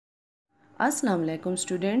Assalamu alaikum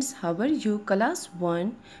students, how are you? Class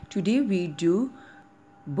 1. Today we do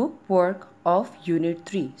book work of unit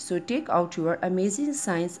 3. So take out your Amazing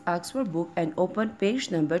Science Oxford book and open page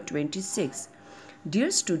number 26. Dear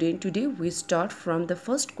student, today we start from the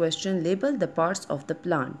first question. Label the parts of the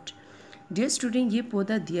plant. Dear student, ये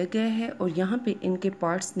पौधा दिया गया है और यहाँ पे इनके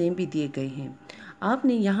parts name भी दिए गए हैं।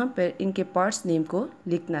 आपने यहाँ पर इनके पार्ट्स नेम को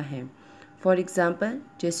लिखना है। फॉर एग्ज़ाम्पल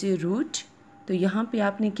जैसे रूट, तो यहाँ पे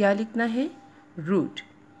आपने क्या लिखना है? रूट।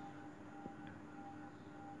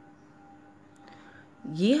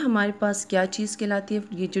 ये हमारे पास क्या चीज़ कहलाती है?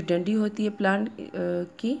 ये जो डंडी होती है प्लांट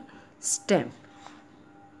की, स्टेम।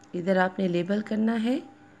 इधर आपने लेबल करना है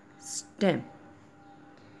स्टेम।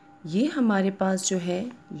 ये हमारे पास जो है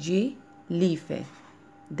ये लीफ है।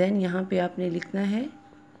 देन यहाँ पे आपने लिखना है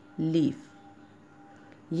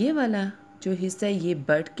लीफ। ये वाला जो हिस्सा है ये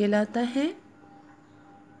बड कहलाता है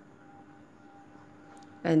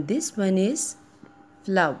and this one is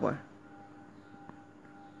flower.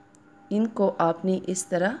 इनको आपने इस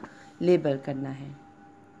तरह लेबल करना है।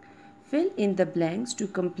 Fill in the blanks to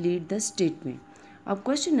complete the statement. अब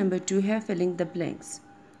क्वेश्चन नंबर 2 है filling the blanks.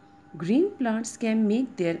 Green plants can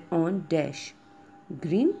make their own dash.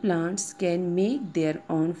 Green plants can make their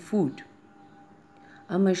own food.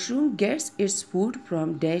 A mushroom gets its food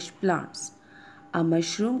from dash plants. A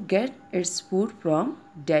mushroom gets its food from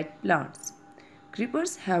dead plants.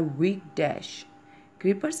 Creepers have weak dash.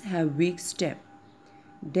 Creepers have weak stem.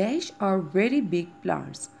 Dash are very big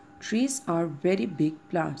plants. Trees are very big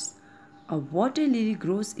plants. A water lily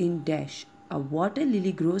grows in dash. A water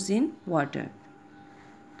lily grows in water.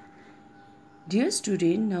 Dear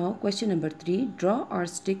student, now question number 3. Draw or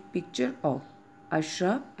stick picture of a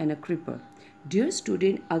shrub and a creeper. Dear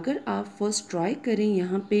student, अगर आप first try करें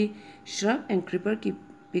यहाँ पे shrub and creeper की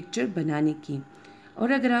picture बनाने की,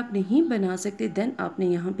 और अगर आप नहीं बना सकते देन आपने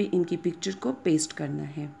यहाँ पे इनकी पिक्चर को पेस्ट करना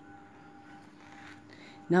है।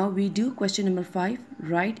 Now we do question number 5.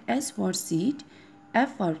 Write S for seed,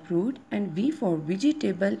 F for fruit and V for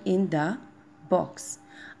vegetable in the box.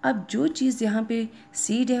 अब जो चीज़ यहाँ पे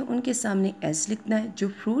सीड है उनके सामने एस लिखना है, जो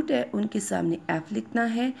फ्रूट है उनके सामने एफ लिखना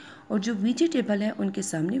है और जो वेजिटेबल है उनके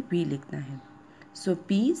सामने वी लिखना है। सो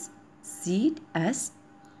Ps seed S,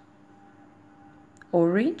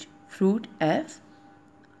 orange fruit F,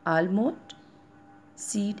 almond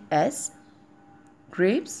seed S,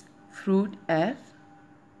 grapes fruit F,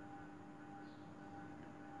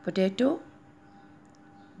 potato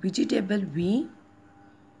vegetable we,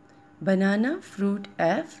 banana fruit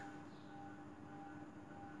F,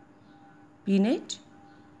 peanut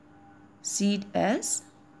seed S,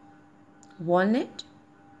 walnut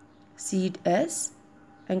seed S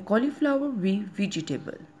and cauliflower V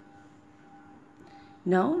vegetable.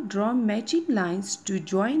 Now draw matching lines to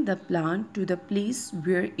join the plant to the place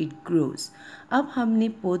where it grows. अब हमने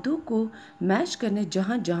पौधों को match करना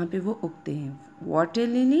जहाँ जहाँ पे वो उगते हैं। Water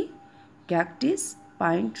lily, cactus,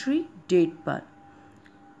 pine tree, date palm.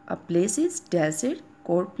 A place is desert,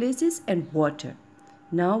 cold places and water.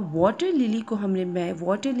 Now water lily को हमने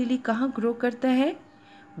water lily कहाँ grow करता है?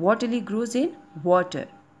 Water lily grows in water.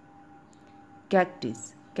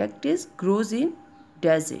 Cactus grows in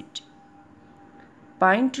desert.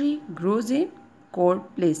 Pine tree grows in cold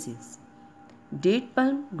places. Date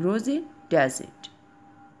palm grows in desert.